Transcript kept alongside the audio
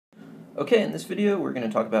Okay, in this video we're going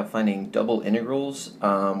to talk about finding double integrals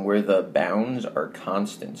where the bounds are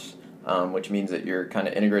constants, which means that you're kind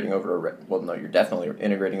of integrating over you're definitely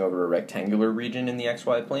integrating over a rectangular region in the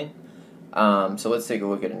xy plane. So let's take a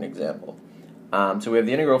look at an example. So we have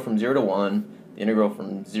the integral from 0 to 1, the integral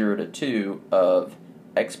from 0 to 2 of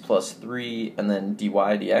x plus 3, and then dy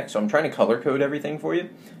dx. So I'm trying to color code everything for you.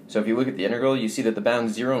 So if you look at the integral, you see that the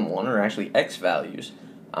bounds 0 and 1 are actually x values.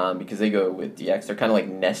 Because they go with dx. They're kind of like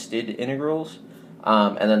nested integrals,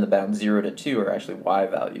 and then the bounds 0 to 2 are actually y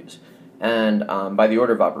values. And by the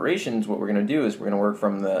order of operations, what we're going to do is we're going to work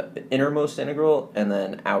from the innermost integral and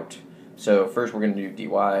then out. So first we're going to do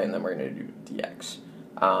dy, and then we're going to do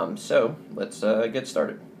dx. So let's get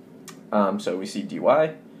started. So we see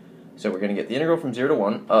dy, so we're going to get the integral from 0 to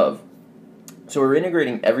 1 of, so we're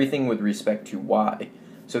integrating everything with respect to y.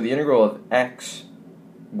 So the integral of x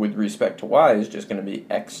with respect to y is just going to be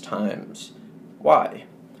x times y.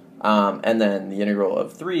 And then the integral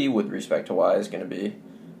of 3 with respect to y is going to be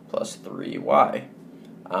plus 3y.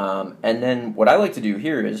 And then what I like to do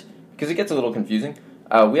here is, because it gets a little confusing,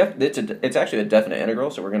 it's actually a definite integral,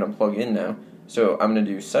 so we're going to plug in now. So I'm going to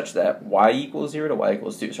do such that y equals 0 to y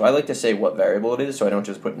equals 2. So I like to say what variable it is, so I don't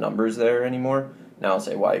just put numbers there anymore. Now I'll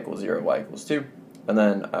say y equals 0, y equals 2, and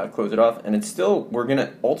then close it off. And it's still, we're going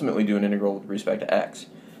to ultimately do an integral with respect to x.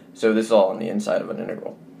 So this is all on the inside of an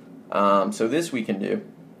integral. So this we can do.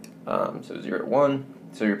 So 0 to 1.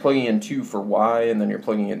 So you're plugging in 2 for y, and then you're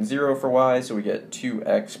plugging in 0 for y, so we get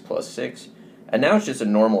 2x plus 6. And now it's just a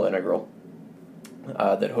normal integral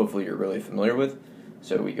that hopefully you're really familiar with.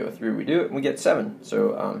 So we go through, we do it, and we get 7.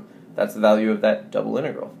 So that's the value of that double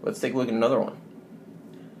integral. Let's take a look at another one.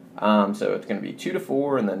 So it's going to be 2 to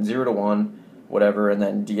 4, and then 0 to 1. Whatever, and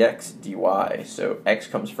then dx, dy. So x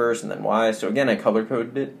comes first and then y. So again, I color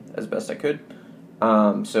coded it as best I could.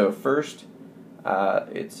 So first,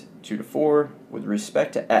 it's 2 to 4 with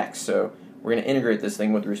respect to x. So we're going to integrate this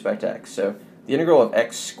thing with respect to x. So the integral of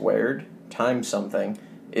x squared times something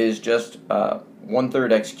is just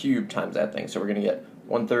 1/3 x cubed times that thing. So we're going to get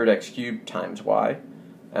 1/3 x cubed times y,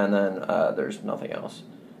 and then there's nothing else.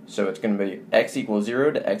 So it's going to be x equals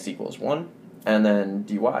 0 to x equals 1, and then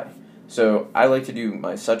dy. So I like to do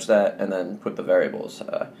my such that and then put the variables.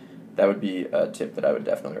 That would be a tip that I would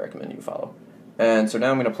definitely recommend you follow. And so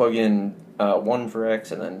now I'm going to plug in 1 for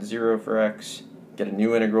x and then 0 for x, get a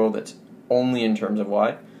new integral that's only in terms of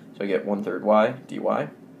y. So I get 1/3 y dy.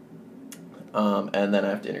 And then I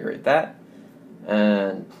have to integrate that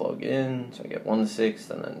and plug in. So I get 1/6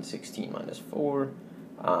 and then 16 minus 4.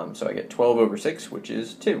 So I get 12 over 6, which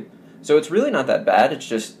is 2. So it's really not that bad. It's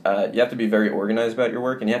just you have to be very organized about your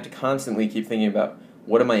work, and you have to constantly keep thinking about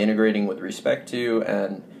what am I integrating with respect to,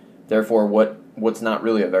 and therefore what's not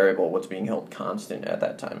really a variable, what's being held constant at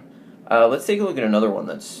that time. Let's take a look at another one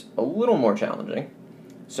that's a little more challenging.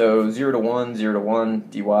 So 0 to 1, 0 to 1,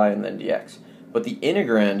 dy, and then dx. But the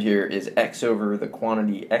integrand here is x over the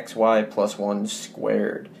quantity xy plus 1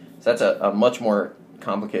 squared. So that's a much more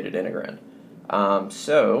complicated integrand.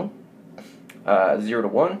 0 to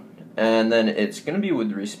 1. And then it's going to be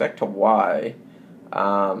with respect to y.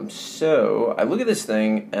 So I look at this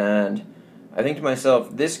thing and I think to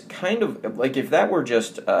myself, this kind of, like if that were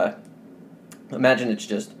just, imagine it's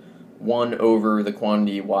just 1 over the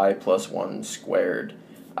quantity y plus 1 squared.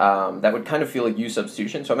 That would kind of feel like u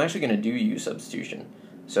substitution. So I'm actually going to do u substitution.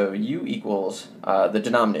 So u equals the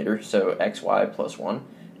denominator, so xy plus 1.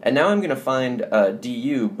 And now I'm going to find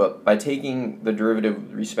du, but by taking the derivative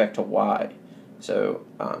with respect to y. So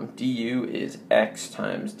du is x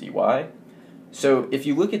times dy. So if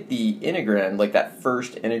you look at the integrand, like that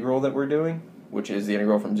first integral that we're doing, which is the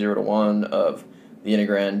integral from 0 to 1 of the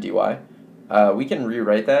integrand dy, we can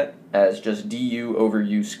rewrite that as just du over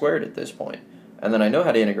u squared at this point. And then I know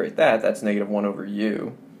how to integrate that. That's negative 1 over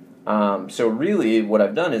u. So really what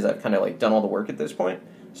I've done is I've kind of like done all the work at this point.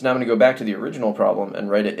 So now I'm going to go back to the original problem and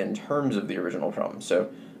write it in terms of the original problem. So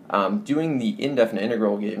doing the indefinite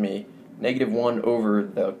integral gave me negative 1 over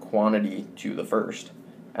the quantity to the first,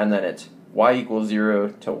 and then it's y equals 0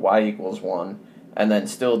 to y equals 1, and then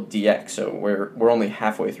still dx, so we're only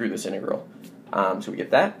halfway through this integral. So we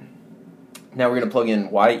get that. Now we're going to plug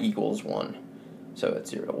in y equals 1, so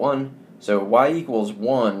it's 0 to 1. So y equals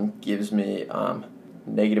 1 gives me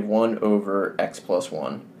negative 1 over x plus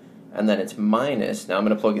 1, and then it's minus, now I'm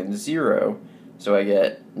going to plug in 0, so I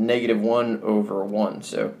get negative 1 over 1,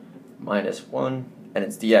 so minus 1, and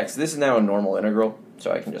it's dx. This is now a normal integral,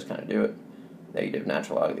 so I can just kind of do it. Negative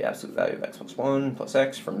natural log of the absolute value of x plus 1 plus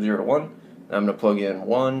x from 0 to 1. Now I'm going to plug in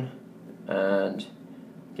 1 and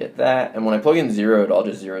get that. And when I plug in 0, it all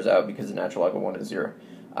just zeroes out because the natural log of 1 is 0.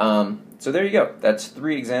 So there you go. That's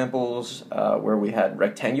 3 examples where we had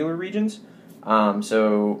rectangular regions.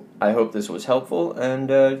 So I hope this was helpful, and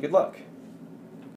good luck.